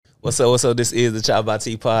What's up? What's up? This is the Chop by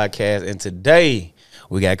T podcast, and today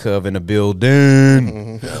we got Cub in the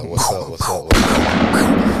building. What's up? What's up?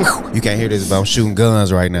 What's up? You can't hear this, but I'm shooting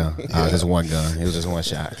guns right now. Just one gun. It was just one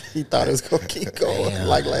shot. He thought it was gonna keep going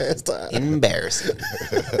like last time. Embarrassing.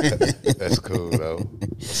 That's cool though.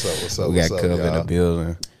 What's up? What's up? We got what's Cub up, in the y'all? building.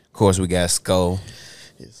 Of course, we got Skull.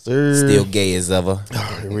 Yes, sir. Still gay as ever.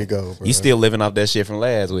 Oh, here we go, bro. You still living off that shit from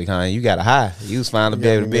last week, huh? You got a high. You was fine to be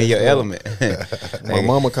able to be in your element. My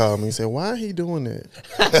mama called me and said, "Why he doing that?"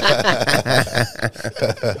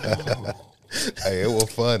 Hey, it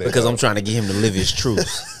was funny Because though. I'm trying to get him to live his truth,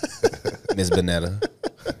 Miss Bonetta.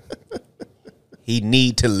 He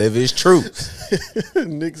need to live his truth.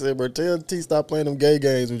 Nick said, "Bro, tell T stop playing them gay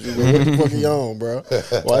games with you. Bro. What the fuck he on, bro?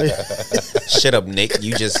 Why?" Shut up, Nick.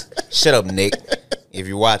 Shut up, Nick. If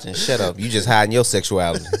you're watching, shut up. You just hiding your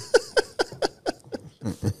sexuality.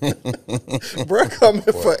 Bro, coming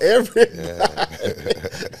for everybody.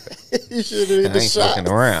 He should have hit I the ain't shot. fucking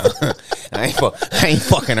around. I ain't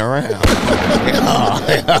fucking around.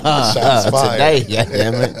 Shots fired. Today,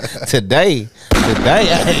 goddammit. Today,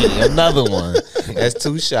 hey, another one. That's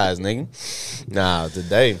two shots, nigga. Nah,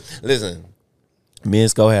 today. Listen, me and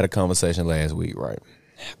Sko had a conversation last week, right?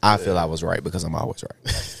 I feel I was right because I'm always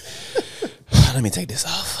right. Let me take this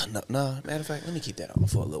off. No, matter of fact, let me keep that on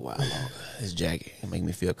for a little while longer. This jacket, it make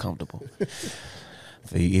me feel comfortable.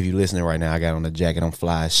 If you're listening right now, I got on the jacket. I'm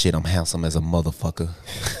fly as shit. I'm handsome as a motherfucker.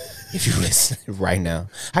 If you listen right now,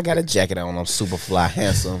 I got a jacket on. I'm super fly,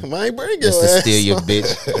 handsome. Man, bring your Just to ass steal your on.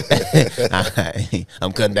 bitch.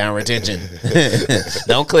 I'm cutting down retention.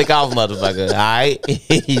 Don't click off, motherfucker. All right?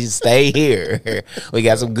 Stay here. We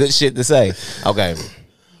got some good shit to say. Okay.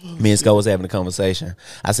 Me and Sko was having a conversation.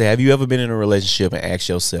 I said, have you ever been in a relationship and asked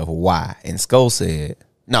yourself why? And Sko said,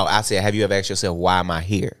 no, I said, have you ever asked yourself, why am I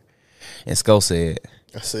here? And Sko said,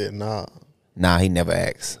 I said, "Nah." nah, he never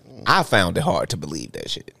asked. I found it hard to believe that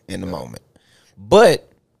shit in the moment.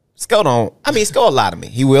 But Sko a lie to me.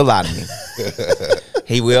 He will lie to me.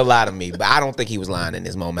 He will lie to me. But I don't think he was lying in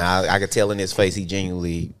this moment. I could tell in his face he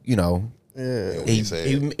genuinely, Yeah.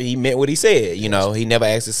 he meant what he said. He never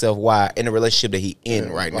asked himself why in the relationship that he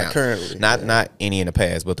in right like now. currently, Not any in the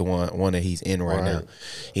past, but the one that he's in right now.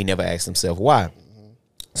 He never asked himself why.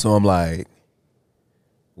 So I'm like,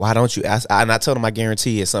 why don't you ask? And I told him I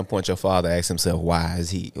guarantee at some point your father asked himself why is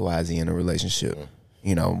he in a relationship.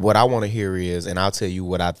 What I want to hear is, and I'll tell you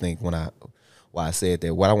what I think why I said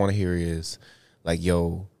that. What I want to hear is like,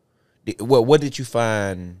 yo, what did you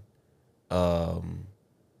find?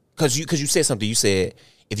 Because you said something. You said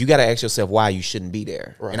if you got to ask yourself why, you shouldn't be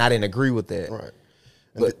there. Right. And I didn't agree with that. Right.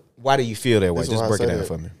 But why do you feel that way? This is Just why I break it say down that.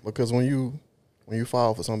 for me. Because when you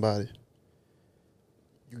fall for somebody,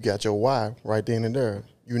 you got your why right then and there.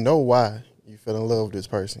 You know why you fell in love with this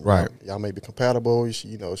person. Right. Y'all may be compatible.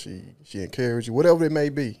 She encouraged you, whatever it may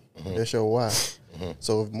be. That's your why.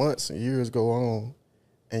 So if months and years go on,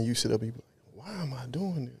 and you sit up and you be like, why am I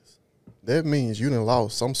doing this? That means you done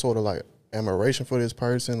lost some sort of like admiration for this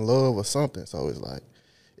person, love or something. So it's like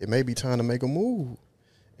it may be time to make a move.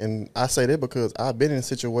 And I say that because I've been in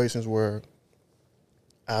situations where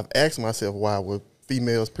I've asked myself why with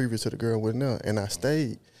females previous to the girl with now, and I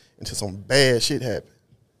stayed until some bad shit happened.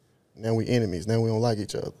 Now we enemies. Now we don't like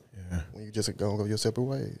each other. Yeah. When you just gonna go your separate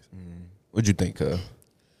ways. What'd you think, Cub?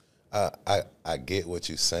 I get what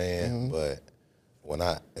you're saying, but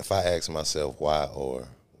if I ask myself why or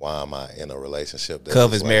why am I in a relationship? That's Cub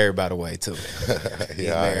just is like- married, by the way, too. He's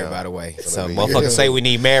Yeah, I married, am. by the way. So be motherfuckers year say two. we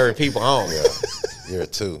need married people home. Yeah, year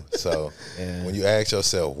two. So when you ask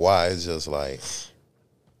yourself why, it's just like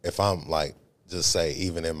if I'm like just say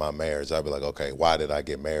even in my marriage, I'd be like, okay, why did I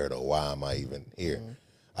get married or why am I even here?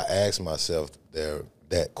 I ask myself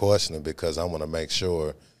that question because I want to make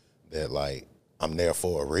sure that like I'm there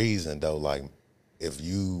for a reason though. Like if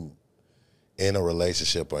you in a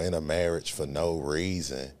relationship or in a marriage for no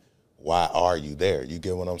reason, why are you there? You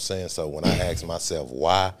get what I'm saying? So when I ask myself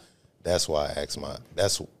why, that's why I ask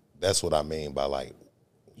that's what I mean by like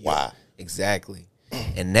why. Exactly.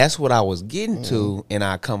 And that's what I was getting to in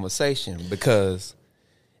our conversation because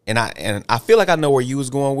and I feel like I know where you was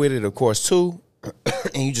going with it, of course, too.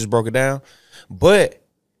 And you just broke it down. But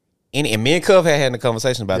and me and Cub had a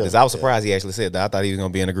conversation about this. I was surprised he actually said that. I thought he was gonna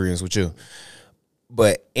be in agreement with you.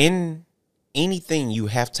 But in anything, you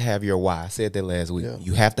have to have your why. I said that last week. Yeah.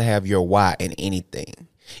 You have to have your why in anything.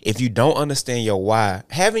 If you don't understand your why,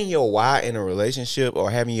 having your why in a relationship or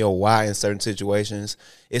having your why in certain situations,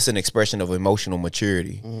 it's an expression of emotional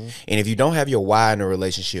maturity. And if you don't have your why in a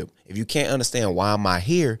relationship, if you can't understand why am I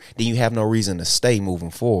here, then you have no reason to stay moving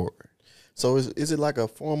forward. So is it like a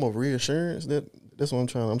form of reassurance? That's what I'm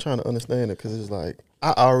trying to understand it because it's like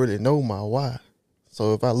I already know my why.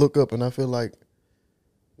 So if I look up and I feel like,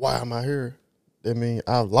 why am I here? That means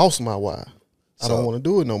I've lost my why. I don't want to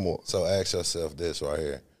do it no more. So ask yourself this right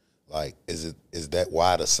here. Like, is that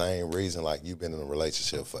why the same reason? Like, you've been in a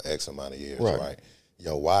relationship for X amount of years, right?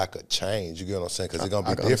 Your why could change. You get what I'm saying? Because it's going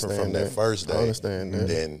to be different from that first day. I understand that.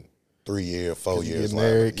 Then 3 years, 4 years get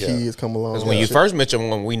married, kids come along. Because when you first met your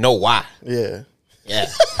woman, we know why. Yeah. Yeah.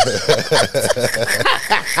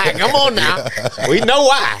 Come on now. We know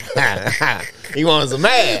why. He wants some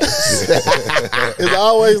ass. It's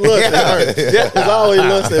always lust at first. It's always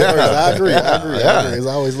lust at first. I agree. It's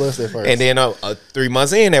always lust at first. And then 3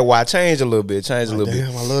 months in, that why changed a little bit. Damn,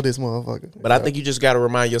 I love this motherfucker. But I think you just got to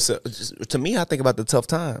remind yourself. To me, I think about the tough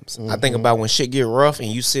times. I think about when shit get rough and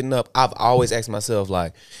you sitting up. I've always asked myself,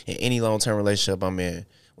 like, in any long-term relationship I'm in,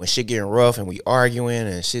 when shit getting rough and we arguing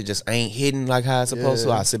and shit just ain't hitting like how it's supposed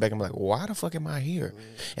to, I sit back and be like, why the fuck am I here?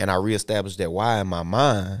 And I reestablish that why in my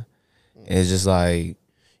mind. And it's just like,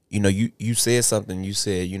 you know, you said something. You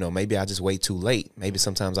said, you know, maybe I just wait too late. Maybe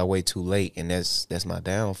sometimes I wait too late, and that's my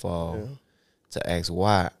downfall. To ask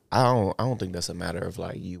why, I don't think that's a matter of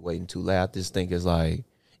like you waiting too late. I just think it's like,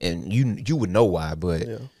 and you would know why, but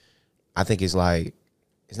I think it's like,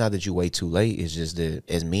 it's not that you wait too late. It's just that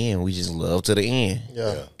as men, we just love to the end.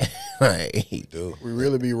 Yeah. Like, we do. We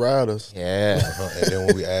really be riders. Yeah. And then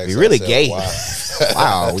when we ask we really ourselves gay. why,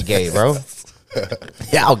 Wow, we gay, bro.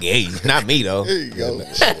 Y'all gay. Not me, though. There you go.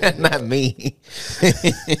 Not me.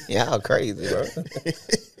 Y'all crazy, bro.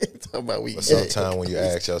 Talking about we but sometimes when you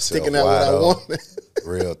ask yourself sticking out why, what I though, want.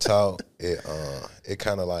 real talk, it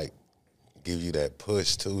kind of like give you that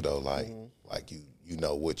push too, though. Like you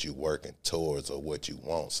know what you working towards or what you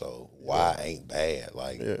want. So why ain't bad?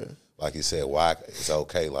 Like you said, why it's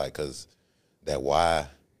okay. Like, cause that why,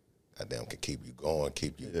 goddamn, can keep you going,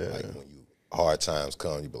 keep you like when you hard times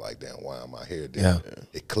come, you be like, damn, why am I here? Then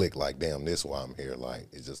it click like, damn, this why I'm here. Like,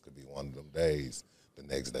 it just could be one of them days. The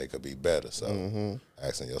next day could be better. So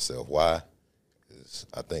asking yourself why is,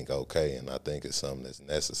 I think, okay, and I think it's something that's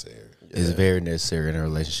necessary. It's very necessary in a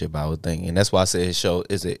relationship, I would think, and that's why I say it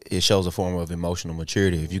shows a form of emotional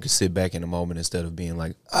maturity. If you could sit back in a moment instead of being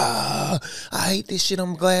like, I hate this shit.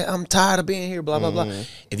 I'm tired of being here. Blah blah blah.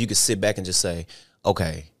 If you could sit back and just say,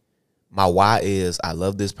 okay, my why is I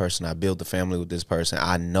love this person. I built the family with this person.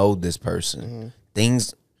 I know this person.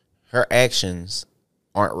 Her actions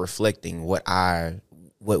aren't reflecting what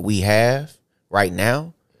we have right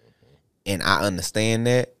now, and I understand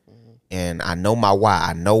that. And I know my why.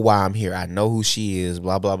 I know why I'm here. I know who she is.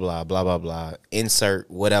 Blah blah blah blah blah blah.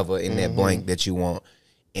 Insert whatever in that blank that you want,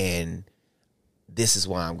 and this is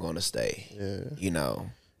why I'm going to stay. Yeah, you know.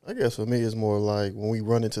 I guess for me, it's more like when we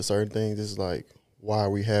run into certain things, it's like, why are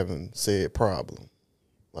we having said problem?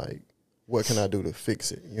 Like, what can I do to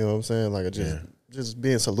fix it? You know what I'm saying? Like, just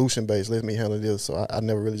being solution based. Let me handle this. So I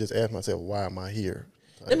never really just asked myself, why am I here?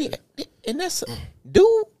 Like,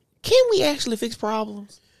 Can we actually fix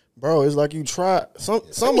problems? bro, it's like you try it's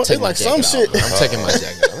like some shit. I'm taking my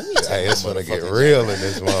jacket off. Let me Hey, it's gonna get real in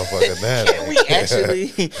this motherfucker now. Can we actually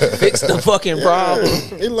fix the fucking problem?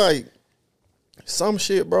 It like some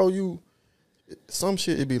shit, bro. Some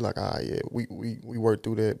shit it'd be like, we worked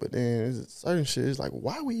through that, but then certain shit it's like,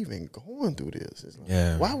 why we even going through this? It's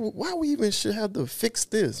like, why we even should have to fix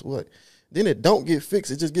this? What? Then it don't get fixed.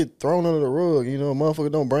 It just get thrown under the rug. You know,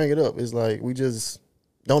 motherfucker don't bring it up. It's like we just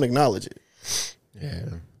don't acknowledge it. Yeah.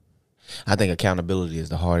 I think accountability is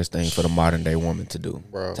the hardest thing for the modern day woman to do,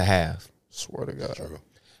 bro. To have. Swear to God. True.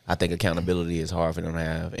 I think accountability is hard for them to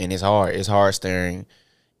have, and it's hard. It's hard staring,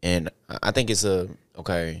 and I think it's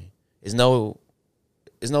It's no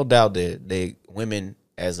doubt that women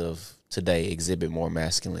as of today exhibit more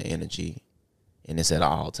masculine energy, and it's at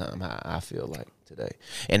all time high. I feel like today,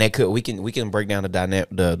 and we can break down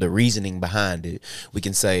the reasoning behind it. We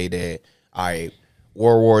can say that, all right,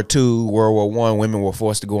 World War II, World War I, women were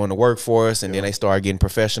forced to go in the workforce, and then they started getting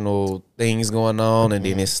professional things going on, and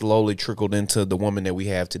then it slowly trickled into the woman that we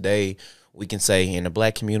have today. We can say in the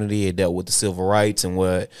black community, it dealt with the civil rights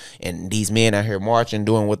and these men out here marching,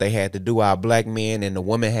 doing what they had to do, our black men, and the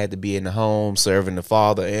woman had to be in the home serving the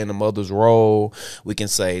father and the mother's role. We can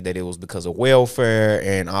say that it was because of welfare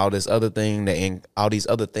and all these other things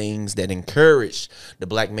that encouraged the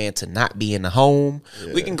black man to not be in the home.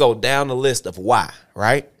 Yeah. We can go down the list of why,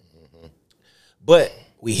 right? Mm-hmm. But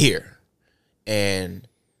we here, and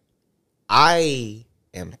I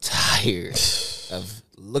am tired of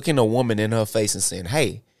looking a woman in her face and saying,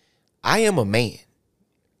 hey, I am a man.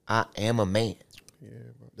 I am a man. Yeah,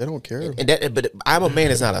 bro. They don't care. But I'm a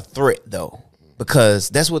man is not a threat, though, because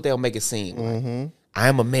that's what they'll make it seem like. I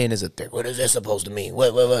am a man is a threat. What is that supposed to mean?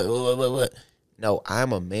 What? No,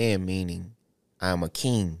 I'm a man, meaning I am a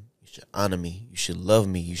king. You should honor me. You should love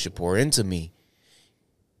me. You should pour into me.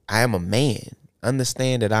 I am a man.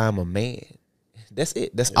 Understand that I am a man. That's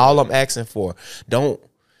it. That's all I'm asking for. Don't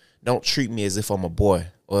treat me as if I'm a boy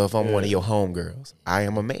or if I'm one of your homegirls. I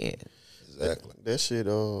am a man. Exactly. That shit,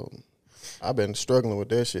 I've been struggling with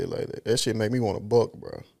that shit like that. That shit make me want to buck,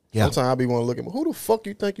 bro. Yeah. Sometimes I be want to look at me. Who the fuck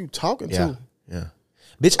you think you talking to? Yeah.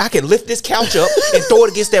 Bitch, I can lift this couch up and throw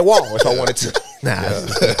it against that wall if I wanted to. Nah.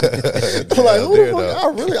 I'm like, who the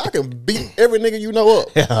fuck? I can beat every nigga you know up.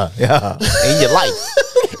 Yeah. In your life.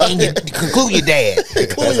 And conclude your dad.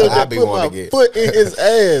 That's what I be put my foot in his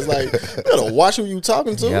ass. Like, you gotta watch who you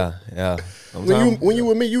talking to. Yeah. When you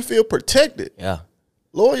with me, you feel protected. Yeah.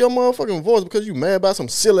 Lower your motherfucking voice because you mad about some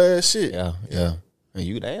silly ass shit. Yeah. And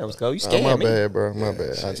you damn, Sco, you scared my me. bad, bro. My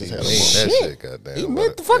bad. I just had a moment. That shit, goddamn. He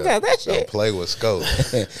meant the fuck out of that shit. Don't play with Scope.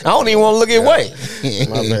 I don't even want to look at way.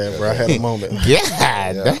 My bad, bro. I had a moment.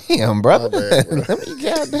 God damn, brother. My bad, bro. Let me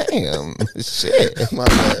goddamn. Shit. My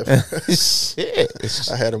bad. Shit.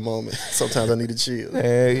 I had a moment. Sometimes I need to chill.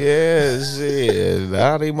 Yeah, shit.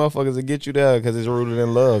 All these motherfuckers will get you there because it's rooted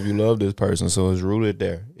in love. You love this person, so it's rooted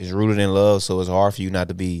there. It's rooted in love, so it's hard for you not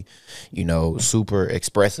to be, super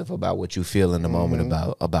expressive about what you feel in the moment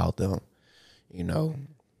about them, And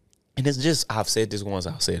it's just, I've said this once,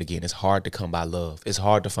 I'll say it again. It's hard to come by love. It's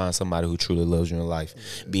hard to find somebody who truly loves you in life,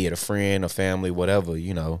 be it a friend, a family, whatever,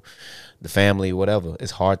 the family, whatever.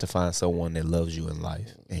 It's hard to find someone that loves you in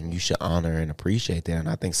life, and you should honor and appreciate that. And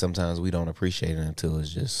I think sometimes we don't appreciate it until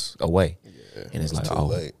it's just away. Yeah, and it's like,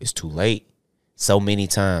 late. It's too late. So many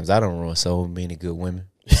times. I don't ruin so many good women.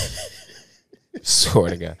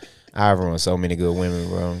 Swear to God. I've ruined so many good women,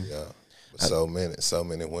 bro. Yeah. So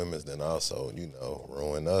many women then also,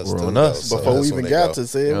 ruin us. Ruin us. So before we even got to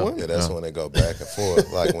say it. Yeah, that's when they go back and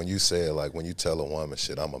forth. Like when you said, when you tell a woman,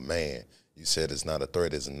 shit, I'm a man, you said it's not a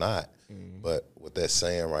threat, it's not. But what that's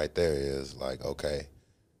saying right there is like, okay,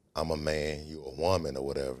 I'm a man, you a woman or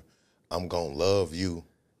whatever. I'm going to love you.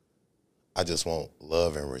 I just want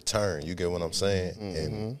love in return. You get what I'm saying?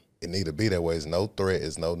 And it need to be that way. It's no threat.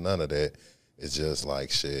 It's no none of that. It's just like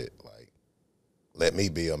shit. Like, let me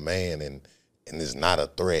be a man, and it's not a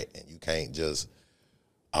threat. And you can't just,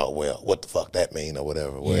 oh well, what the fuck that mean or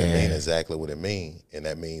whatever. Well, it mean exactly what it mean, and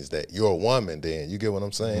that means that you're a woman. Then you get what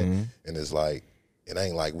I'm saying? And it's like, it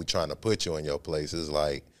ain't like we trying to put you in your place. It's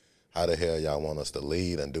like, how the hell y'all want us to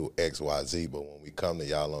lead and do X, Y, Z? But when we come to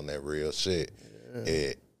y'all on that real shit,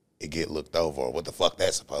 it get looked over. Or what the fuck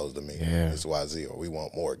that's supposed to mean? X, Y, Z. Or we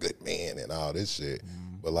want more good men and all this shit.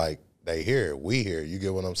 But like, they hear it, we hear it. You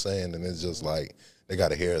get what I'm saying? And it's just like, they got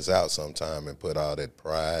to hear us out sometime and put all that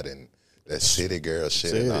pride and that city girl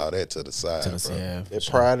shit and all that to the side, bro. That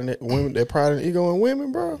pride in it, women, that pride and ego in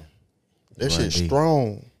women, bro. That shit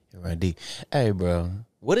strong. Right, D. Hey, bro.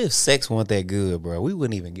 What if sex wasn't that good, bro? We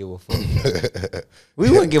wouldn't even give a fuck.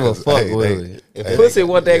 We wouldn't give a fuck, would we? If pussy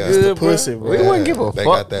wasn't that good, bro, we wouldn't give a fuck, They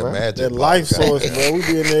got that bro. magic. That life source, bro. We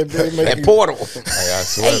be in there, bro. That portal. Hey, I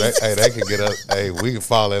swear, they can get up. Hey, we can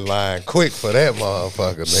fall in line quick for that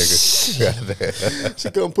motherfucker, nigga.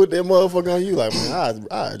 She gonna put that motherfucker on you like, man,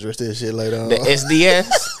 I address that shit later on. The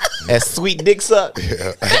SDS, that sweet dick suck.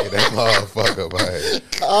 Yeah, hey, that motherfucker, man.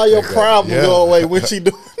 All your problems go away when she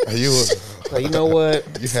do. So you know what?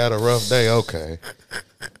 You had a rough day, okay.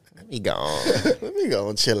 Let me go on. Let me go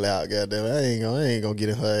and chill out, goddamn. I ain't gonna get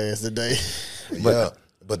in her ass today.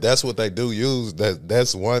 But that's what they do use.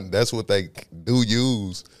 That's what they do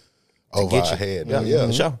use over our head.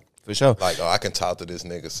 Yeah, for sure. Like, oh, I can talk to this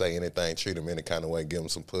nigga, say anything, treat him any kind of way, give him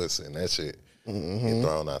some pussy, and that shit get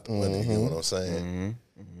thrown out the window. You know what I'm saying?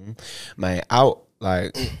 Man, I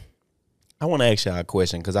want to ask y'all a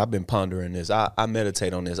question because I've been pondering this. I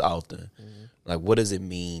meditate on this often. Like, what does it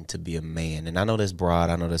mean to be a man? And I know that's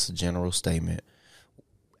broad. I know that's a general statement.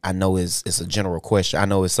 I know it's a general question. I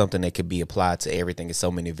know it's something that could be applied to everything. There's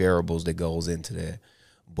so many variables that goes into that.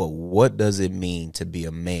 But what does it mean to be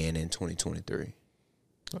a man in 2023?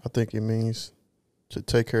 I think it means to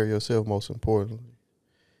take care of yourself, most importantly,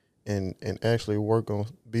 and actually work on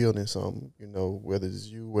building something, whether it's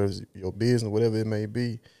you, whether it's your business, whatever it may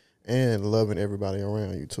be, and loving everybody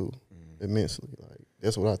around you too, immensely. Like,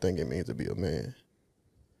 that's what I think it means to be a man.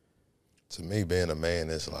 To me, being a man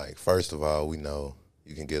is like, first of all, we know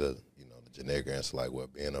you can get the generic answer like, well,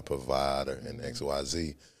 being a provider and X, Y,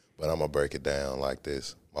 Z. But I'm gonna break it down like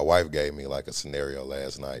this. My wife gave me like a scenario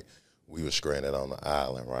last night. We were stranded on the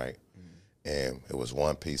island, right? And it was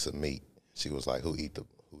one piece of meat. She was like, who eat the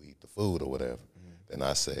food or whatever? Then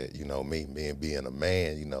I said, me being a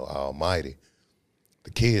man, almighty, the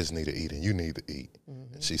kids need to eat and you need to eat.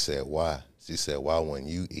 And she said, why? She said, why when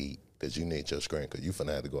you eat, because you need your screen because you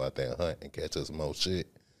finna have to go out there and hunt and catch us some more shit.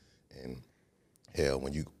 And hell,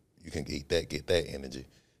 when you can eat that, get that energy,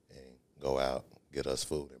 and go out, get us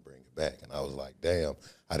food and bring it back. And I was like, damn,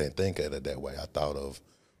 I didn't think of it that way. I thought of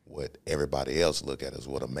what everybody else look at as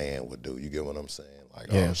what a man would do. You get what I'm saying? Like,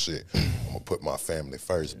 oh shit, I'm gonna put my family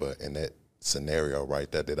first. But in that scenario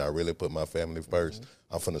right there, did I really put my family first?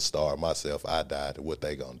 I'm finna starve myself. I died. What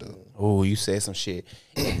they gonna do? Oh, you said some shit.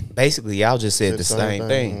 Basically, y'all just said the same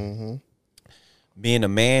thing. Being a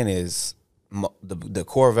man is the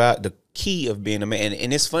core value, the key of being a man.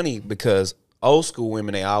 And it's funny because old school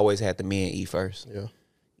women, they always had the men eat first. Yeah.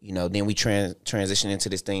 You know, then we transition into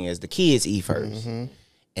this thing as the kids eat first.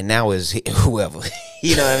 And now it's whoever.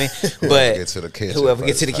 You know what I mean? But get to the kitchen whoever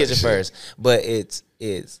gets first, to the kitchen first. But it's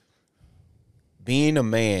being a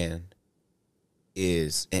man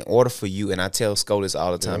is, in order for you, and I tell Sco this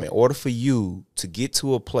all the time, in order for you to get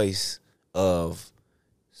to a place of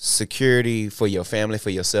security for your family, for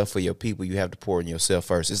yourself, for your people, you have to pour in yourself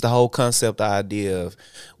first. It's the whole concept, the idea of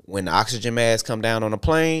when the oxygen masks come down on a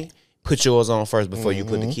plane, put yours on first before you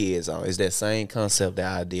put the kids on. It's that same concept, the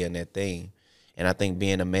idea, and that thing. And I think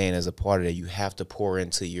being a man is a part of that. You have to pour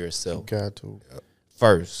into yourself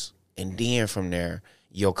first. And then from there,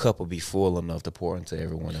 your cup will be full enough to pour into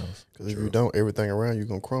everyone else. Because if you don't, everything around you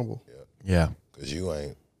going to crumble. Yeah. Because you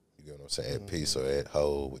ain't, you know what I'm saying, at peace or at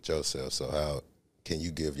whole with yourself. So how can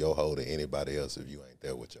you give your whole to anybody else if you ain't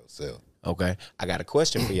there with yourself? Okay. I got a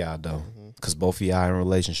question for y'all, though, because both of y'all in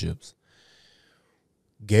relationships.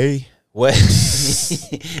 Gay? What?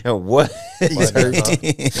 What?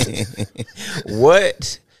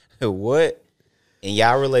 What in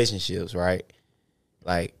y'all relationships, right?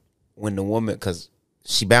 Like when the woman, because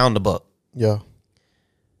she bound the buck. Yeah.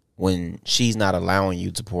 When she's not allowing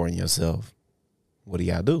you to pour in yourself, what do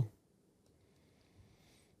y'all do?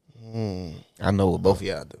 I know what both of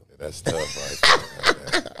y'all do. That's tough,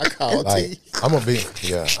 right? I call Like, I'm gonna be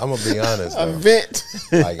honest. a Though. vent.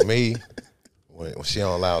 Like me, when she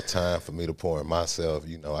don't allow time for me to pour in myself,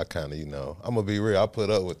 you know, I kind of, you know, I'm gonna be real. I put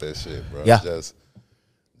up with that shit, bro. Yeah.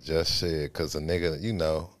 Just shit, cause a nigga, you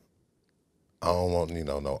know, I don't want, you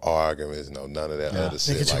know, no arguments, none of that other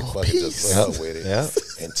shit. Nigga, Like, you fucking just put up with it Yeah.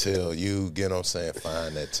 until you, get what I'm saying,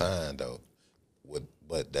 find that time, though.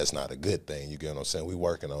 But that's not a good thing, you get what I'm saying? We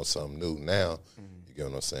working on something new now, you get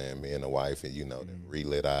what I'm saying? Me and the wife, and, you know, the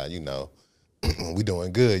relit eye, you know, we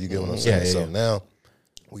doing good, you get what I'm saying? So now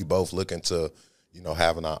we both looking to, you know,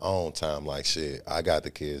 having our own time. Like, shit, I got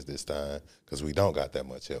the kids this time because we don't got that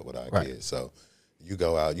much help with our kids. So you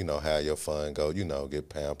go out, you know, have your fun, go, you know, get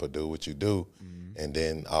pampered, do what you do, and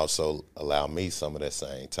then also allow me some of that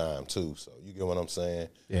same time too. So you get what I'm saying?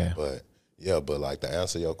 Yeah. But like to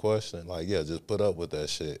answer your question, like, yeah, just put up with that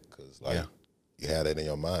shit because like you had that in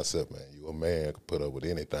your mindset, man. You a man, could put up with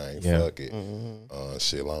anything. Yeah. Fuck it.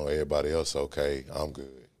 Shit, long everybody else okay, I'm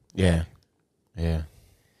good. Yeah. Yeah.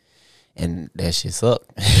 And that shit suck.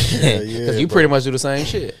 Yeah, Because you pretty much do the same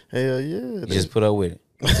shit. Hell yeah. You just put up with it.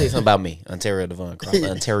 Let me tell you something about me. Ontario Devon Cross.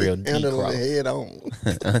 Ontario D Handle the Cross. head on.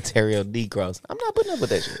 Ontario D Cross. I'm not putting up with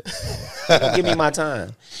that shit. You gonna give me my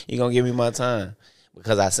time. You gonna give me my time.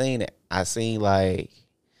 Because I seen it. I seen like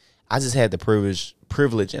I just had the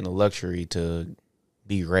privilege and the luxury to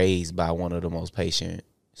be raised by one of the most patient,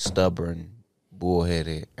 stubborn,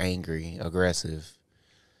 bullheaded, angry, aggressive,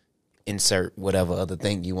 insert whatever other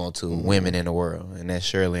thing you want to, women in the world. And that's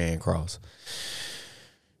Shirley Ann Cross.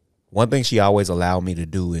 One thing she always allowed me to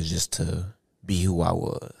do is just to be who I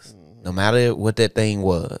was. No matter what that thing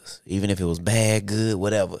was, even if it was bad, good,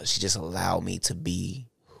 whatever, she just allowed me to be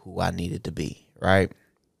who I needed to be, right?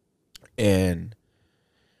 And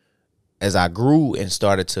as I grew and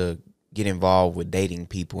started to get involved with dating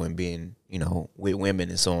people and being, you know, with women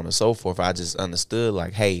and so on and so forth, I just understood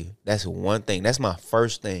like, hey, that's one thing. That's my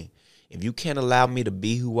first thing. If you can't allow me to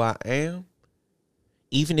be who I am,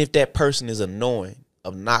 even if that person is annoying,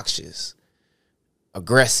 obnoxious,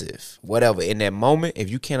 aggressive, whatever, in that moment,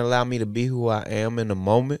 if you can't allow me to be who I am in the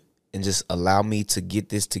moment and just allow me to get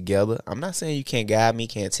this together, I'm not saying you can't guide me,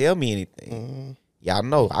 can't tell me anything. Y'all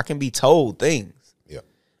know I can be told things. Yeah.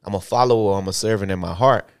 I'm a follower, I'm a servant in my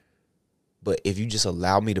heart. But if you just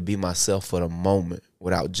allow me to be myself for the moment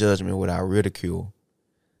without judgment, without ridicule,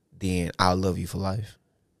 then I'll love you for life.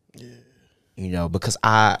 Yeah. You know, because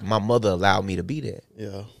my mother allowed me to be that.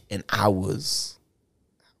 Yeah. And I'm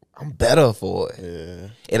better for it. Yeah.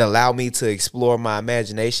 It allowed me to explore my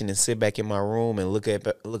imagination and sit back in my room and look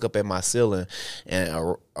up at my ceiling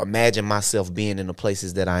and imagine myself being in the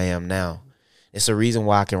places that I am now. It's a reason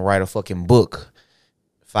why I can write a fucking book,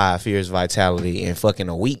 5 Fears Vitality, in fucking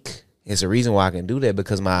a week. It's a reason why I can do that,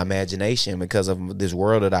 because my imagination, because of this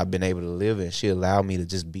world that I've been able to live in, she allowed me to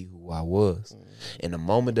just be who I was. And the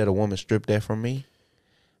moment that a woman stripped that from me,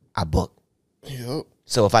 I buck. Yep.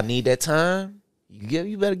 So if I need that time,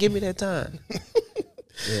 you better give me that time.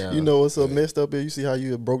 Yeah. You know what's so messed up here? You see how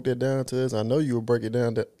you broke that down to us? I know you would break it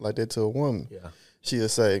down like that to a woman. Yeah. She'll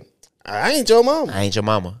say, I ain't your mama. I ain't your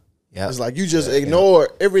mama. Yep. It's like you just ignore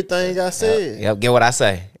everything I said. Yep. Get what I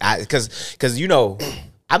say? Because you know,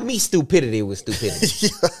 I meet stupidity with stupidity.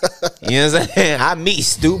 You know what I'm saying? I meet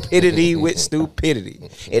stupidity with stupidity.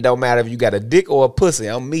 It don't matter if you got a dick or a pussy.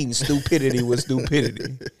 I'm meeting stupidity with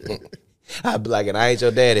stupidity. I be like, and I ain't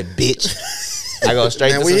your daddy, bitch. I go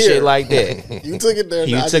straight to some shit like that. You took it there.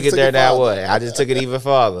 You took it there that way. I just took it even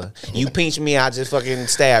farther. You pinch me, I just fucking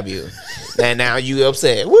stab you. And now you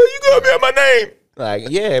upset. Well, you got me on my name. Like,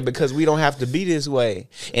 yeah, because we don't have to be this way.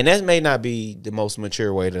 And that may not be the most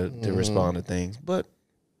mature way to respond to things. But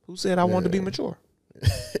who said I wanted to be mature?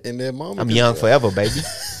 In that moment, I'm young forever, baby.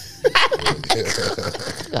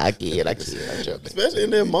 I kid. I'm joking. Especially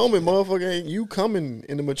in that moment, motherfucker, ain't you coming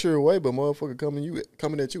in a mature way, but motherfucker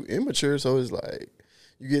coming at you immature. So it's like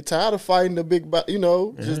you get tired of fighting the big,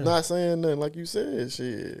 just not saying nothing like you said.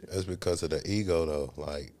 Shit. That's because of the ego, though.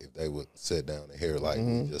 Like if they would sit down and hear, like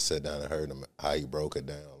we just sat down and heard him how he broke it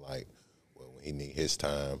down, like when he need his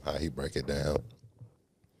time, how he break it down.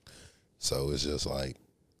 So it's just like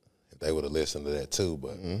if they would have listened to that too,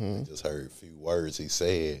 but they just heard a few words he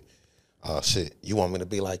said. Oh shit! You want me to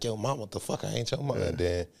be like your mom? What the fuck? I ain't your mom. And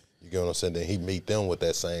then you get what I'm saying. Then he meet them with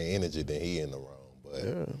that same energy. Then he in the wrong. But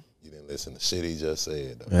you didn't listen to shit he just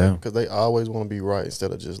said. Though. Yeah, because they always want to be right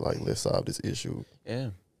instead of just like let's solve this issue.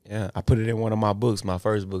 Yeah. I put it in one of my books, my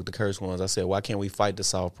first book, The Cursed Ones. I said, why can't we fight to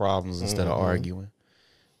solve problems instead of arguing?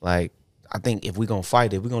 Like, I think if we're gonna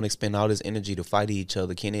fight, if we're gonna expend all this energy to fight each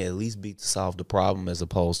other, can it at least be to solve the problem as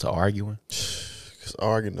opposed to arguing? Because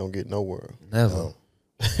arguing don't get nowhere. Never.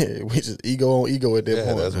 We just ego on ego at that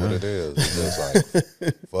point. That's what it is. It's just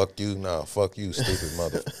like, fuck you, fuck you, stupid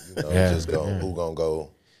mother. Just go. Who gonna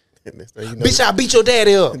go? Bitch, I beat your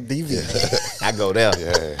daddy up. Deviant. I go there.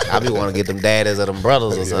 Yeah. I be want to get them daddies or them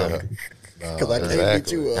brothers or something. Because I can't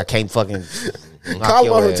beat you up. I can't fucking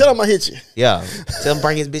Call over here. Tell him I hit you. Yeah. Tell him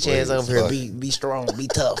bring his bitch ass over here. Be strong. Be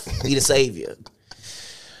tough. Be the savior.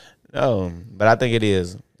 No, but I think it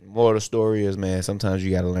is. More of the story is, man, sometimes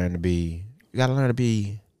you got to learn to be. You got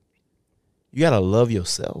to love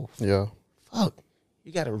yourself. Yeah. Fuck.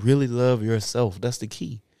 You got to really love yourself. That's the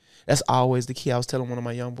key. That's always the key. I was telling one of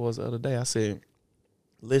my young boys the other day, I said,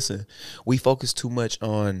 listen, we focus too much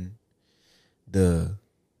on the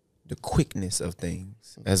quickness of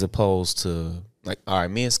things as opposed to, like, all right,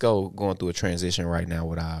 me and Sko going through a transition right now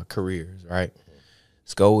with our careers, right?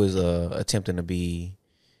 Sko is attempting to be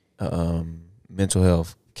a mental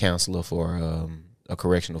health counselor for a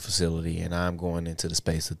correctional facility, and I'm going into the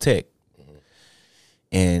space of tech.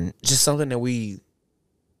 And just something that we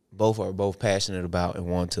are both passionate about and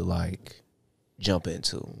want to, like, jump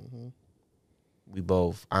into.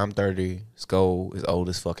 I'm 30, Sko is old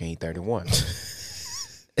as fucking, he 31.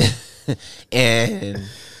 And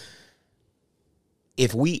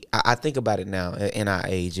if I think about it now in our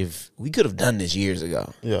age, if we could have done this years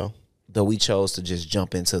ago. Yeah. Though we chose to just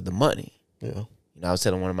jump into the money. Yeah. I was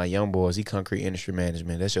telling one of my young boys, he concrete industry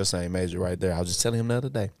management. That's your same major right there. I was just telling him the other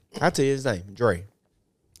day. I'll tell you his name, Dre.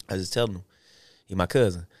 I was just telling him, he my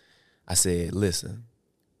cousin. I said, listen,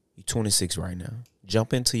 you're 26 right now.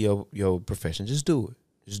 Jump into your profession. Just do it.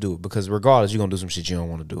 Just do it. Because regardless, you're going to do some shit you don't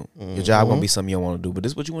want to do. Your job going to be something you don't want to do. But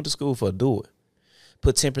this is what you went to school for. Do it.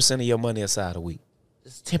 Put 10% of your money aside a week.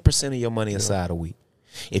 Just 10% of your money aside a week.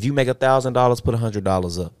 If you make $1,000, put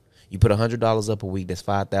 $100 up. You put $100 up a week, that's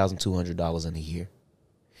 $5,200 in a year.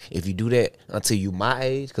 If you do that until you my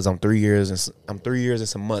age, because I'm 3 years and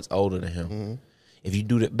some months older than him. If you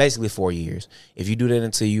do that, basically 4 years. If you do that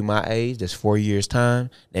until you my age, that's 4 years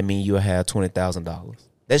time. That means you'll have $20,000.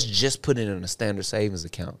 That's just putting it in a standard savings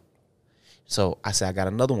account. So I said, I got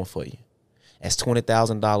another one for you. That's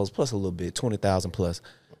 $20,000 plus a little bit, $20,000 plus.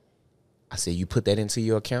 I said, you put that into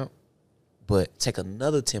your account, but take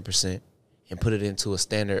another 10% and put it into a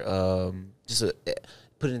standard,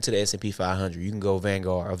 put it into the S&P 500. You can go a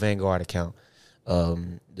Vanguard account.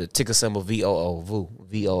 The ticker symbol VOO.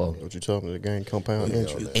 What you talking about? It gain compound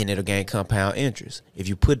interest. And it'll gain compound interest. If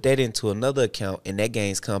you put that into another account and that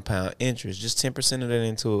gains compound interest, just 10% of that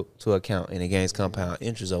into account and it gains compound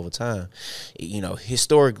interest over time.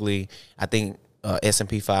 Historically, I think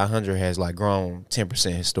S&P 500 has like grown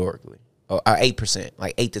 10% historically. Or 8%,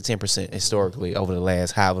 like 8 to 10% historically over the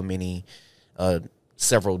last however many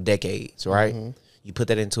several decades, right? You put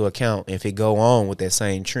that into account. If it go on with that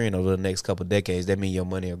same trend over the next couple of decades, that means your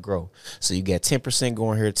money will grow. So you got 10%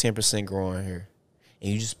 going here, 10% growing here,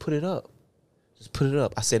 and you just put it up. Just put it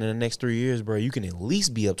up. I said in the next 3 years, bro, you can at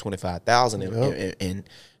least be up 25,000 and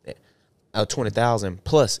 20,000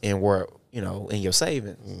 plus in where in your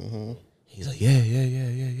savings. Mm-hmm. He's like, yeah.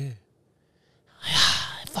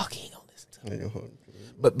 Fuck, he ain't gonna listen to me.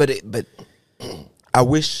 But I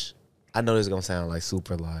wish. I know this is gonna sound like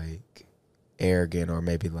super like arrogant or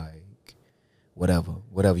maybe like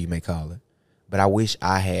whatever you may call it. But I wish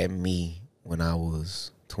I had me when I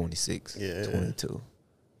was 26, 22.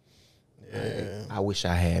 Yeah. I wish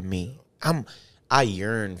I had me. I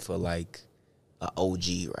yearn for like an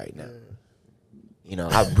OG right now.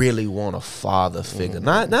 I really want a father figure.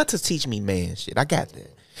 Not to teach me man shit. I got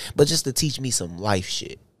that. But just to teach me some life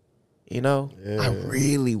shit. I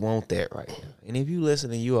really want that right now. And if you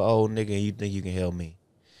listen and you an old nigga and you think you can help me,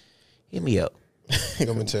 hit me up.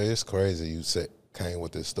 Let me tell you, it's crazy you came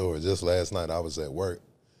with this story. Just last night I was at work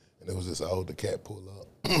and there was this older cat pull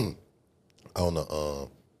up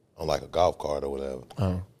on like a golf cart or whatever.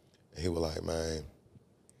 And he was like, man,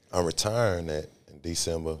 I'm retiring in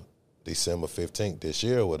December 15th this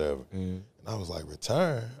year or whatever. And I was like,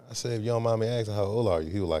 retire? I said, if you don't mind me asking, how old are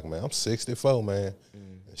you? He was like, man, I'm 64, man.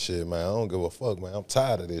 And shit, man, I don't give a fuck, man. I'm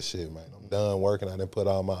tired of this shit, man. I'm done working. I didn't put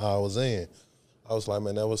all my hours in. I was like,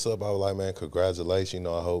 man, that what's up? I was like, man, congratulations.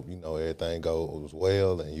 I hope, everything goes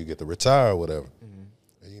well and you get to retire or whatever.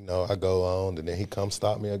 And, I go on and then he come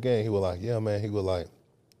stop me again. He was like, yeah, man. He was like,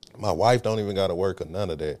 my wife don't even got to work or none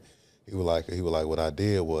of that. He was like, what I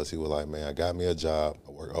did was, he was like, man, I got me a job.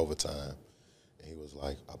 I work overtime. And he was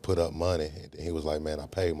like, I put up money. And then he was like, man, I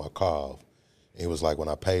paid my car off. And he was like, when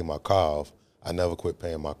I paid my car off, I never quit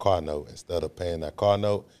paying my car note. Instead of paying that car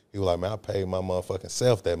note, he was like, man, I paid my motherfucking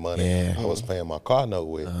self that money I was paying my car note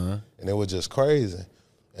with. And it was just crazy.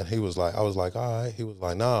 And he was like, I was like, all right. He was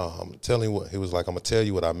like, nah, I'm telling you what. He was like, I'm going to tell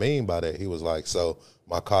you what I mean by that. He was like, so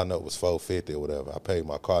my car note was $450 or whatever. I paid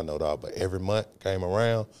my car note off. But every month came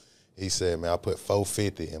around, he said, man, I put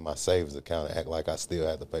 $450 in my savings account and act like I still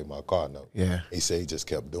had to pay my car note. Yeah. He said he just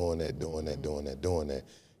kept doing that.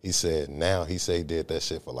 He said he did that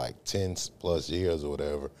shit for like 10 plus years or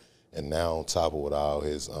whatever. And now on top of with all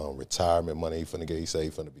his retirement money he finna get, he said he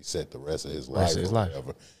finna be set the rest of his life or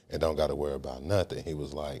whatever. And don't got to worry about nothing. He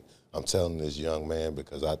was like, I'm telling this young man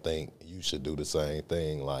because I think you should do the same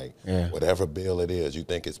thing. Like, whatever bill it is, you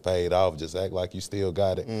think it's paid off, just act like you still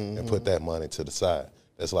got it and put that money to the side.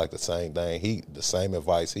 That's like the same thing. The same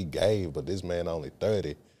advice he gave, but this man only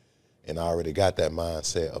 30. And I already got that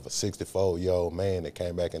mindset of a 64-year-old man that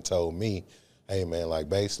came back and told me, hey, man, like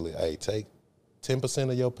basically, hey, take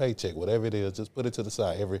 10% of your paycheck, whatever it is, just put it to the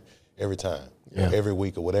side every time, or every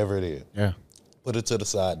week or whatever it is. Yeah. Put it to the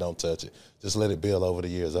side, don't touch it. Just let it build over the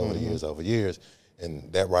years, over years.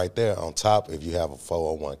 And that right there, on top, if you have a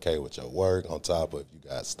 401k with your work, on top of if you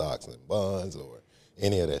got stocks and bonds or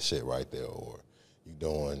any of that shit right there, or you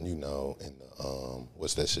doing, in the,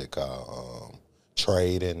 what's that shit called?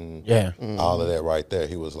 Trading, all of that right there.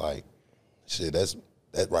 He was like, shit,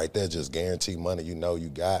 that right there just guaranteed money you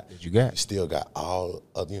got. You still got all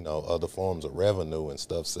of, other forms of revenue and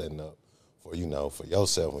stuff setting up for, for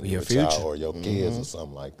yourself when you're a child or your kids or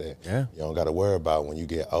something like that. Yeah. You don't got to worry about when you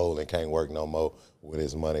get old and can't work no more where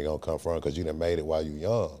this money going to come from because you done made it while you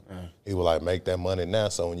young. He was like, make that money now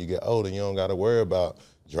so when you get older, you don't got to worry about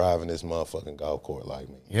driving this motherfucking golf court like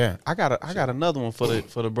me. Yeah. I got another one for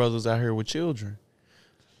the brothers out here with children.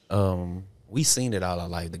 We seen it all our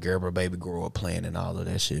life, the Gerber baby grower plan and all of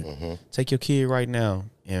that shit. Take your kid right now,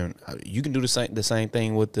 and you can do the same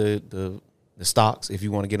thing with the stocks. If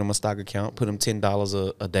you want to get them a stock account, put them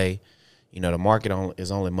 $10 a day. The market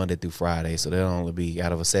is only Monday through Friday, so they'll only be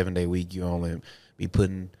out of a 7-day week. You only be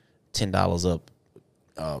putting $10 up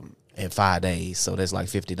in 5 days, so that's like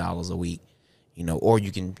 $50 a week. Or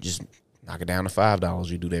you can just knock it down to $5.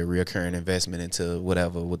 You do that recurring investment into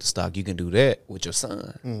whatever with the stock. You can do that with your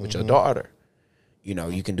son, with your daughter.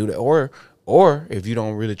 You can do that. Or if you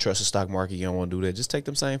don't really trust the stock market, you don't want to do that. Just take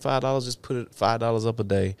them same $5, just put it $5 up a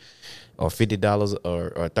day, or $50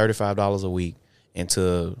 or $35 a week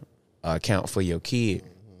into account for your kid.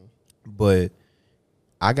 But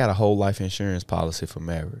I got a whole life insurance policy for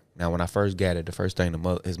Maverick. Now, when I first got it, the first thing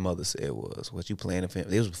his mother said was, "What you planning for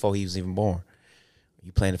him?" It was before he was even born.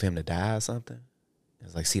 You planning for him to die or something?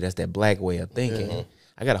 It's like, see, that's that black way of thinking.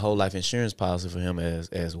 I got a whole life insurance policy for him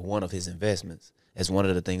as one of his investments, as one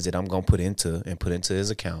of the things that I'm going to put into his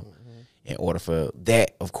account in order for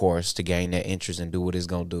that, of course, to gain that interest and do what it's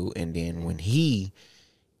going to do. And then when he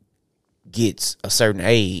gets a certain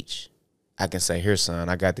age, I can say, here, son,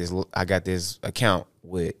 I got this account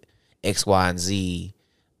with X, Y, and Z.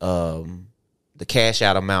 The cash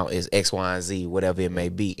out amount is X, Y, and Z, whatever it may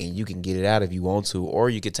be, and you can get it out if you want to, or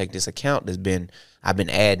you could take this account I've been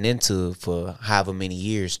adding into for however many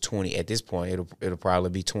years, 20 at this point. It'll probably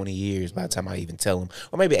be 20 years by the time I even tell them,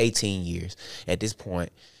 or maybe 18 years at this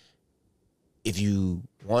point. If you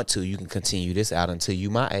want to, you can continue this out until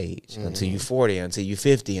you my age, until you 40, until you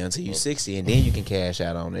 50, until you 60, and then you can cash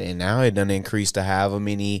out on it. And now it done increased to however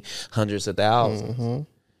many hundreds of thousands.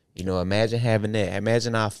 You know, imagine having that.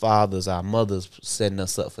 Imagine our fathers, our mothers setting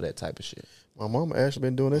us up for that type of shit. My mama actually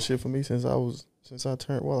been doing that shit for me since I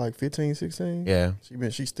turned, like 15, 16? Yeah.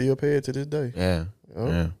 She still paid to this day. Yeah. Yep.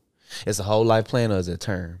 Yeah. It's a whole life plan or is it a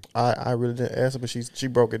term? I really didn't ask her, but she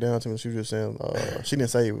broke it down to me. She was just saying, she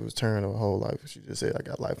didn't say it was term of a whole life. She just said, I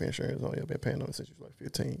got life insurance on you. I've been paying on it since you was like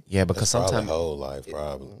 15. Yeah, because sometimes whole life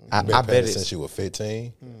probably. I bet bet it since you were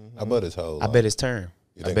 15. I bet it's whole. I bet it's term.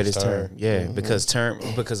 You I think bet it's it's term. term? Yeah,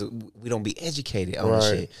 because we don't be educated on the Right.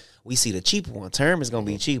 shit. We see the cheaper one. Term is gonna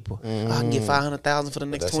be cheaper. I can get 500,000 for the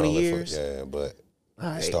next That's 20 only years. yeah, but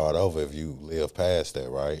Alright. start over if you live past that,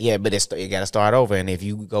 right? Yeah, but you got to start over, and if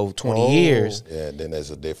you go 20 Oh. years, Yeah, then there's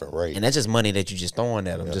a different rate. and that's just money that you just throwing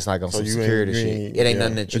at them, just like on So some you security you shit. It ain't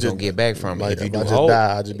nothing that you're It gonna get back from like, it. If you if do I just whole,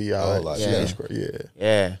 die, I just be all right. life, Yeah. yeah. Yeah.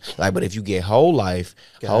 yeah, like, but if you get whole life,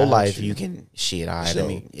 Gotcha. you can shit. All right, Sure. I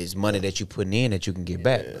mean, it's money that you putting in that you can get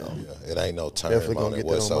back. Though. Yeah, it ain't no term Definitely on gonna it get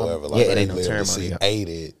that on my- whatsoever. Yeah, Like, it they ain't no live term to on see it.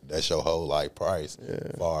 80, that's your whole life price.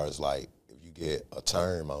 As far as like, if you get a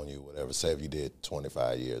term on you, whatever, say if you did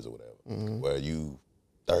 25 years or whatever, where you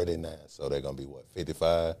 39, so they're going to be what,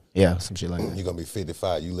 55? Yeah, some shit like that. You're going to be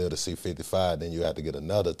 55. You live to see 55, then you have to get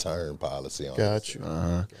another term policy on it. Got you.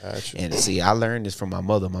 Got you. And see, I learned this from my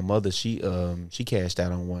mother. My mother, she cashed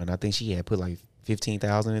out on one. I think she had put like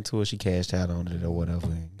 15,000 into it. She cashed out on it or whatever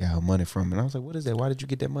and got her money from it. And I was like, "What is that? Why did you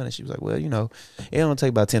get that money?" She was like, "Well, you know, it don't take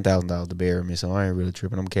about $10,000 to bury me, so I ain't really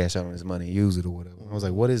tripping. I'm gonna cash out on this money and use it or whatever." I was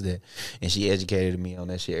like, "What is that?" And she educated me on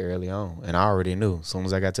that shit early on, and I already knew. As soon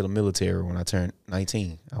as I got to the military when I turned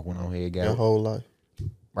 19, I went on ahead and got Your it whole life.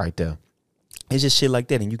 right there. It's just shit like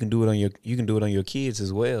that, and you can do it on your kids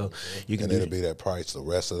as well. You can And do it'll be that price the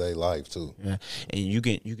rest of their life, too. yeah, and you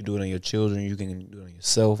can do it on your children. You can do it on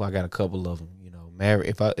yourself. I got a couple of them. You know,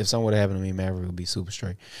 Maverick. If something would happen to me, Maverick would be super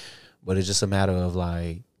straight. But it's just a matter of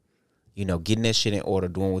like, you know, getting that shit in order,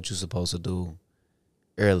 doing what you're supposed to do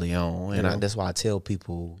early on. And that's why I tell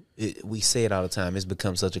people. We say it all the time. It's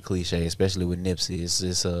become such a cliche, especially with Nipsey.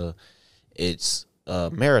 It's a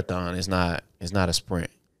marathon. It's not a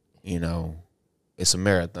sprint. You know, it's a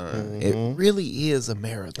marathon. It really is a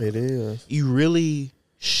marathon. It is. You really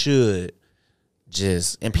should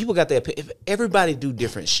just, and people got that. If everybody do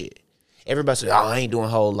different shit. Everybody said, "Oh, I ain't doing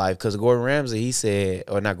whole life," because Gordon Ramsay, he said,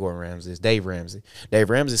 or not Gordon Ramsay, it's Dave Ramsey.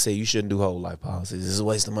 Dave Ramsey said you shouldn't do whole life policies. This is a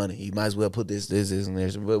waste of money. You might as well put this, and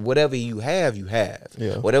this. But whatever you have, you have.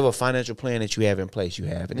 Yeah. Whatever financial plan that you have in place, you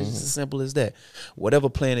have. And it's just as simple as that. Whatever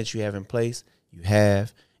plan that you have in place, you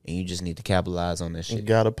have, and you just need to capitalize on that shit. You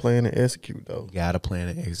got to plan and execute, though. You got to plan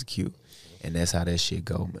and execute. And that's how that shit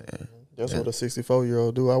go, man. That's what a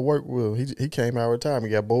 64-year-old do. I work with him. He came out of retirement.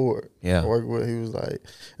 He got bored. Yeah. I worked with him. He was like,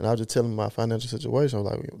 and I was just telling him my financial situation. I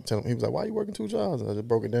was like, telling him, he was like, "Why you working 2 jobs?" And I just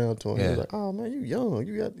broke it down to him. He Yeah. was like, "Oh man, you young.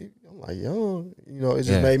 I'm like, young. You know, it just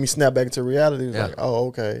Yeah. made me snap back into reality. It was Yeah. like, oh,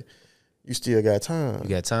 okay. You still got time. You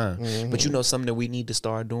got time. But you know something that we need to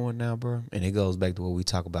start doing now, bro? And it goes back to what we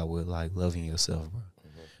talk about with like loving yourself, bro.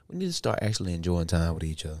 We need to start actually enjoying time with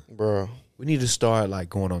each other. Bro. We need to start like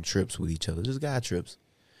going on trips with each other, just guy trips.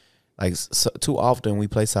 Like too often we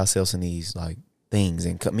place ourselves in these like things,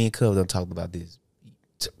 and me and Cub done talked about this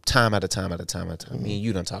time out of time. Me and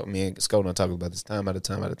you done talk. Me and Sco done talked about this time out of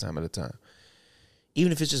time.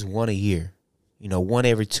 Even if it's just one a year, you know, one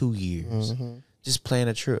every 2 years, just plan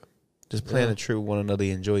a trip. Just plan a trip with one another,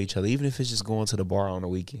 enjoy each other, even if it's just going to the bar on the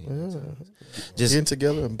weekend. Just Getting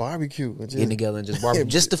together and barbecue. And just, getting together and just barbecue.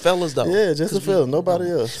 Just the fellas though. yeah, just the feel.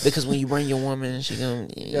 Nobody else. Because when you bring your woman, she gonna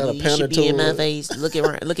gotta you pander should be in to my her. face. Look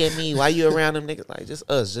at me. Why you around them niggas? Like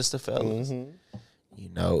just us, just the fellas. You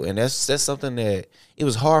know, and that's something that it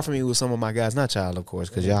was hard for me with some of my guys, not child of course,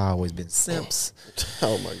 because y'all always been simps.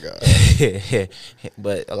 Oh my God.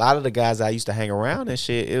 But a lot of the guys I used to hang around and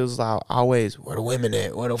shit, it was like always, where the women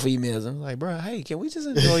at? Where the females? I'm like, bro, hey, can we just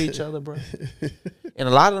enjoy each other, bro? And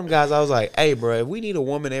a lot of them guys, I was like, hey, bro, if we need a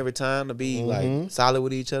woman every time to be like solid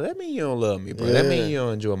with each other, that mean you don't love me, bro. That mean you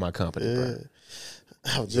don't enjoy my company, bro.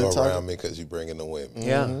 I was You're just around talking. me because you bringing the women.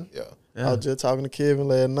 Yeah. Yeah. I was just talking to Kevin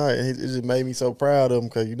last night, and it just made me so proud of him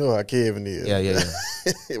because you know how Kevin is.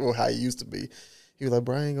 Yeah. Well, how he used to be. He was like,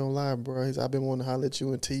 bro, I ain't gonna lie, bro. He said, I've been wanting to holler at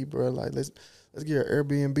you and T, bro. Like, let's get an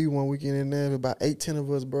Airbnb one weekend in there. About 8-10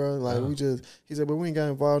 of us, bro. Like, he said, but we ain't got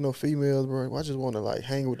involved no females, bro. I just want to like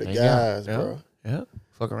hang with the guys, bro. Yeah.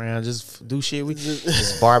 Fuck around, just do shit. We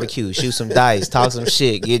just barbecue, shoot some dice, talk some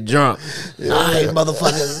shit, get drunk. All right,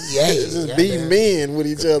 motherfuckers. Yeah. Just be men with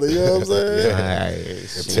each other. You know what I'm saying?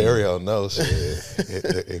 If Terrio knows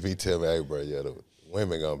shit, if he tell me, hey, bro, yeah, the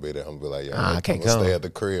women gonna be there, I'm gonna be like, yo, I I'm can't gonna come. stay at the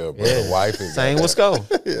crib, bro. The wife is Same, let's go.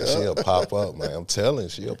 She'll pop up, man. I'm telling you,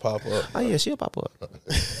 she'll pop up. Oh, yeah, she'll pop up.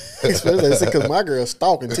 Especially because my girl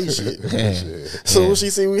stalking T shit. Shit. So when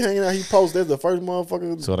she see we hanging out, he posts. That's the first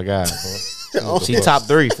motherfucker. Swear to God. She top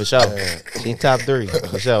 3 for sure. She top 3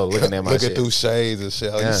 for sure. Looking at my Looking shit. through shades and shit.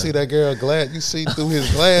 Oh, Yeah. You see that girl glad? You see through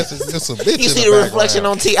his glasses? There's a bitch. You in see the the reflection background.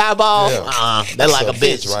 on T eyeball? Yeah. That's like a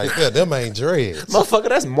bitch. right there. Them ain't dreads. Motherfucker,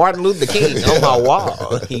 that's Martin Luther King on my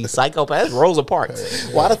wall. He psychopath. That's Rosa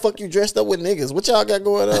Parks. Why the fuck you dressed up with niggas? What y'all got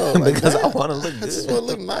going on? Like, Because I man, want to look I just good. want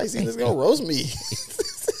to look nice. He just gonna roast me.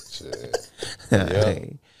 Shit.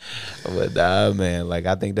 Hey. But nah, man, like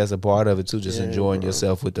I think that's a part of it too. Just enjoying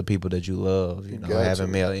yourself with the people that you love. You know, got having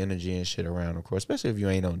to. male energy and shit around, of course. Especially if you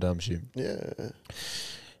ain't on dumb shit. Yeah.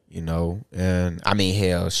 You know, and I mean,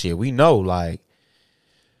 hell, shit. We know, like,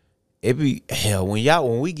 it be hell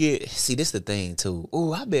when we get. See, this the thing too.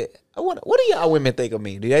 Ooh, I bet. What do y'all women think of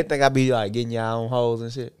me? Do they think I be like getting y'all on hoes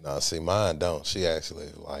and shit? No, see, mine don't. She actually,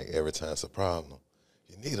 like, every time it's a problem,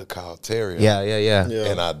 you need to call Terry. Yeah.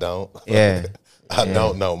 And I don't. Yeah. I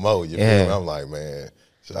don't know more. You Yeah. feel me? I'm like, man,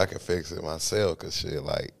 shit, I can fix it myself because shit,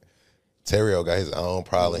 like, Terrio got his own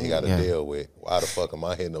problem he got to deal with. Why the fuck am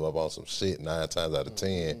I hitting him up on some shit 9 times out of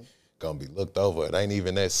 10? Gonna be looked over. It ain't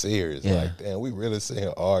even that serious. Yeah. Like, damn, we really sitting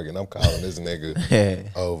here arguing. I'm calling this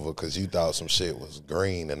nigga over because you thought some shit was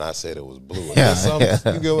green and I said it was blue. And that's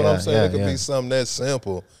something, you get what I'm saying? It could be something that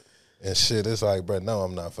simple and shit. It's like, bro, no,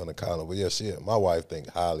 I'm not finna call him. But yeah, shit, my wife think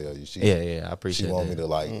highly of you. She, I appreciate she want that. me to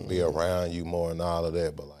like be around you more and all of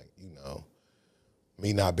that. But like, you know,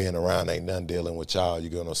 me not being around ain't nothing dealing with y'all. You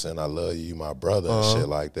get what I'm saying? I love you, you my brother and shit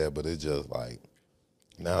like that. But it's just like,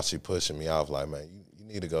 now she pushing me off like, man, you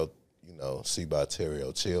need to go, you know, see by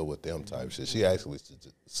Terrio, chill with them type shit. She actually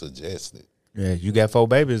suggested. Yeah, you got 4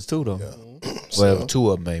 babies too, though. Yeah. Well, 2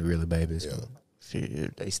 of them ain't really babies. Yeah.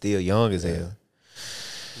 Shit, they still young as hell.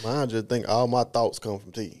 Mine just think all my thoughts come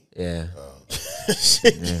from T. Yeah.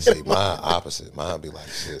 See, mine opposite. Mine be like,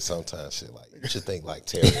 shit, sometimes shit like, you should think like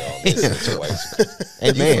Terrio on this situation.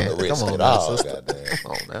 Hey, You man, finna risk come on it now, all, sister. goddamn.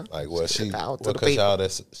 Come on now. Like, well, she, Out to the because people. y'all,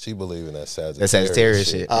 she believe in that Sagittarius. That Sagittarius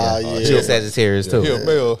shit. Ah, Yeah. yeah. She a Sagittarius too.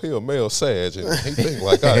 He a male Sag, and he think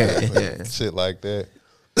like I am, shit like that.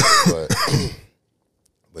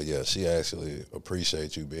 But yeah, she actually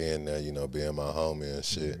appreciate you being there, you know, being my homie and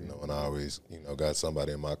shit. You know, and I always, you know, got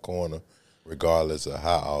somebody in my corner, regardless of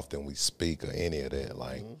how often we speak or any of that.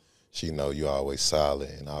 Like, she know you always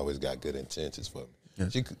solid and always got good intentions for me.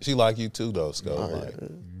 Yeah. She like you too though, Scope. Like,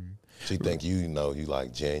 she think you know you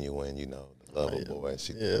like genuine, you know, the lover boy. And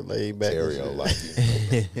she laid back. Terrio like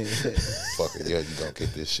you. Fucker, yeah, you gonna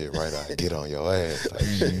get this shit right out and get on your ass type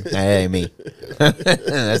shit. That ain't me.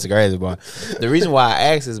 That's the crazy part. The reason why I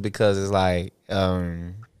asked is because it's like,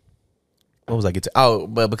 what was I get to? Oh,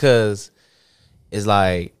 but because it's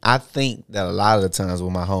like I think that a lot of the times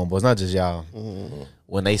with my homeboys, not just y'all,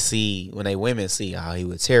 when they women see how he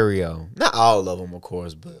with Terrio, not all of them, of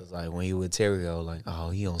course, but it's like when he with Terrio, like, oh,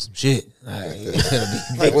 he on some shit. Like,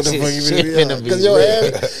 Like, what the fuck you shit really finna on? be Because your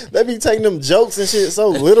lit. ass, they be taking them jokes and shit so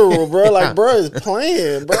literal, bro. Like, bro, is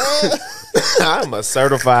playing, bro. I'm a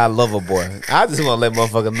certified lover boy. I just want to let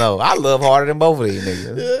motherfuckers know I love harder than both of these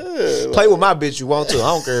niggas. Yeah. Play with my bitch you want to.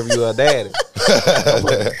 I don't care if you a daddy. I'm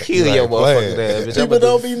gonna kill Like your motherfucking playing. dad, bitch. People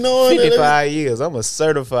don't be knowing that. 55 years. I'm a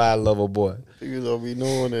certified lover boy. People don't be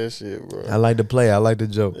knowing that shit, bro. I like to play. I like to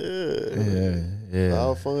joke. Yeah. Yeah.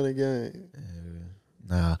 All fun and game.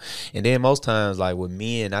 Nah. And then most times, like with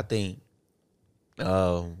men, I think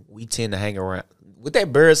we tend to hang around with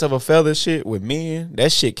that birds of a feather shit with men.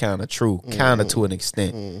 That shit kind of true, kind of to an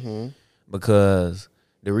extent, because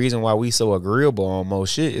the reason why we so agreeable on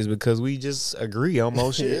most shit is because we just agree on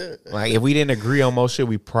most shit. Like if we didn't agree on most shit,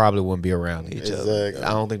 we probably wouldn't be around each other. Exactly.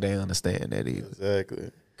 I don't think they understand that either.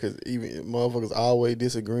 Exactly. Cause even motherfuckers always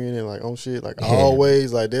disagreeing and like on shit, like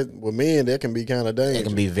always like that. With men, that can be kind of dangerous. It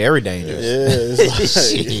can be very dangerous. Yeah, it's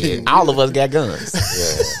like, Shit. All of us got guns.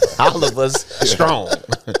 Yeah. All of us strong.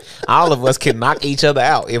 All of us can knock each other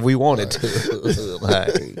out if we wanted to. Like,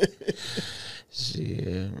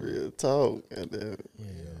 shit. real talk. And But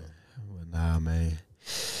nah, man.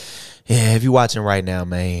 Yeah, if you're watching right now,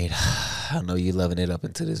 man, I know you loving it up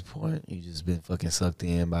until this point. You just been fucking sucked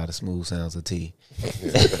in by the smooth sounds of tea.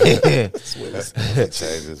 Change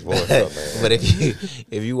his voice up, man. But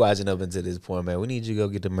if you watching up until this point, man, we need you to go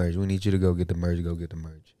get the merch. We need you to go get the merch. Go get the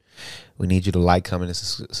merch. We need you to like, comment,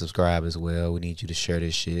 and subscribe as well. We need you to share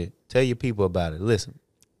this shit. Tell your people about it. Listen,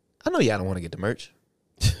 I know y'all don't want to get the merch,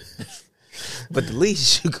 but the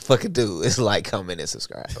least you can fucking do is like, comment, and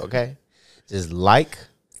subscribe. Okay, just like,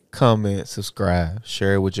 comment, subscribe,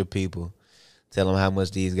 share it with your people. Tell them how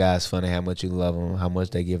much these guys funny, how much you love them, how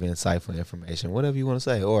much they give insightful information, whatever you want to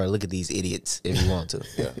say. Or look at these idiots if you want to.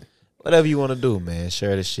 Yeah. Whatever you want to do, man.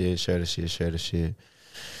 Share the shit, share the shit, share the shit.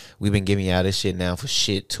 We've been giving y'all this shit now for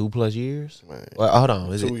 2+ years. Man. Well, hold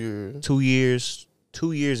on. Is 2 it years. 2 years?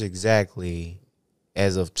 2 years exactly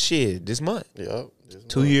as of this month. Yep.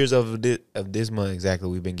 2 years of this month exactly.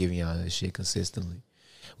 We've been giving y'all this shit consistently.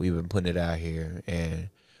 We've been putting it out here and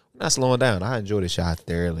we're not slowing down. I enjoy this shit. I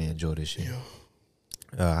thoroughly enjoy this shit.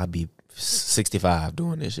 I'd be 65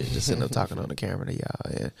 doing this shit, just sitting up talking on the camera to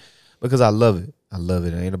y'all. Yeah. Because I love it. I love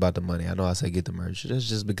it. It ain't about the money. I know I say get the merch. That's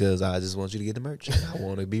just because I just want you to get the merch. And I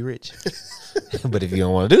want to be rich. But if you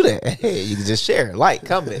don't want to do that, hey, you can just share, like,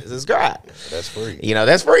 comment, subscribe. That's free. You know,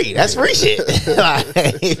 that's free. That's free shit. Like,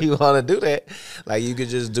 if you want to do that, like, you could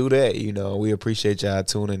just do that. You know, we appreciate y'all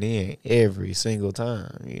tuning in every single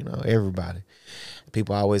time. You know, everybody.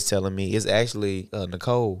 People always telling me, it's actually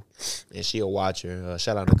Nicole, and she a watcher.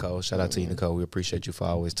 Shout out Nicole. Shout out to you, Nicole. We appreciate you for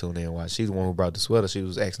always tuning in and watch. She's the one who brought the sweater. She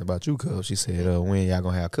was asking about you, Cub. She said, when y'all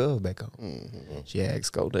going to have Cub back on? Mm-hmm. She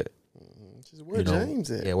asked Cub that. She said, where James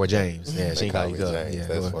at? Yeah, where James? Yeah, she ain't call you Cub. James. Yeah,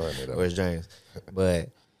 That's funny, though. where's James?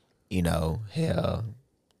 But, you know, hell,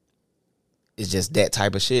 it's just that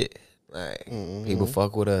type of shit. Like, people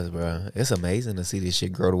fuck with us, bro. It's amazing to see this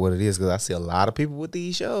shit grow to what it is because I see a lot of people with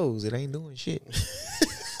these shows. It ain't doing shit.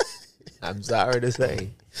 I'm sorry to say.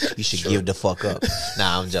 You should give the fuck up.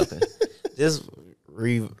 Nah, I'm joking. Just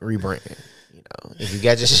rebrand. You know, if you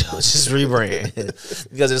got your show, just rebrand.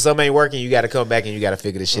 Because if something ain't working, you got to come back and you got to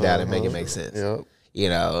figure this shit out and make it make sense. Yep. You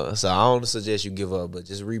know, so I don't suggest you give up, but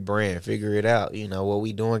just rebrand, figure it out. You know, what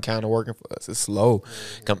we doing kind of working for us. It's slow.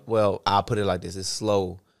 Well, I'll put it like this. It's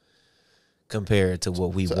slow compared to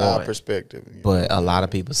what we want. Our perspective. But a lot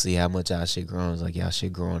of people see how much our shit growing. It's like y'all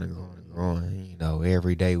shit growing and growing and growing. You know,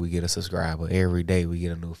 every day we get a subscriber. Every day we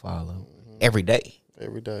get a new follow. Every day.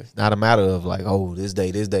 Every day. It's not a matter of like, oh, this day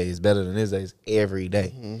is better than this day. It's every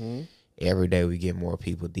day. Every day we get more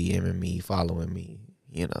people DMing me, following me,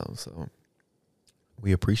 you know. So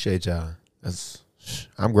we appreciate y'all.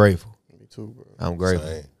 I'm grateful. Me too, bro. I'm grateful.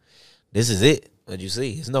 Same. This is it. What you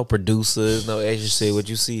see? It's no producers, no extra shit. What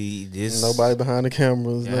you see? This Nobody behind the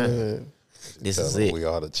cameras. Yeah. None of that. This Tell is them it. We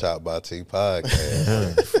are the Chop by T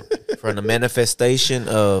podcast. From the manifestation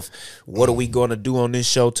of what are we going to do on this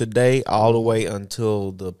show today, all the way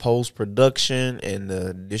until the post production and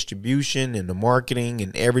the distribution and the marketing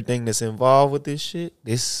and everything that's involved with this shit.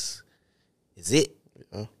 This is it.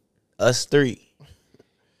 Yeah. Us three,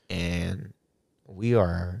 and we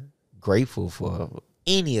are grateful for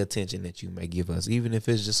any attention that you may give us, even if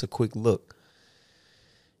it's just a quick look.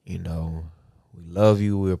 You know, we love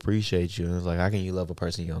you. We appreciate you. And it's like, how can you love a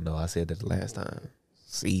person you don't know? I said that the last time.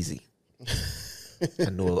 It's easy. I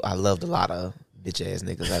knew I loved a lot of bitch ass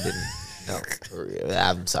niggas I didn't know. For real.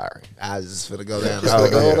 I'm sorry. I was just finna go down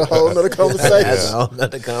A whole nother conversation. That's a whole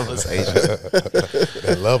nother conversation.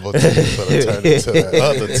 That level T is going to turn into the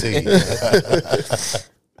other T.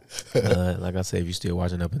 Like I said, if you're still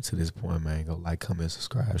watching up until this point, man, go like, comment,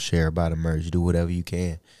 subscribe, share about the merch. Do whatever you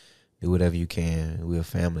can. Do whatever you can. We're a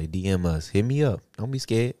family. DM us. Hit me up. Don't be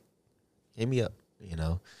scared. Hit me up, you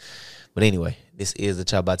know. But anyway, this is the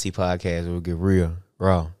Chop by T podcast where we get real,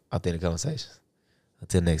 raw, authentic conversations.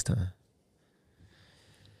 Until next time.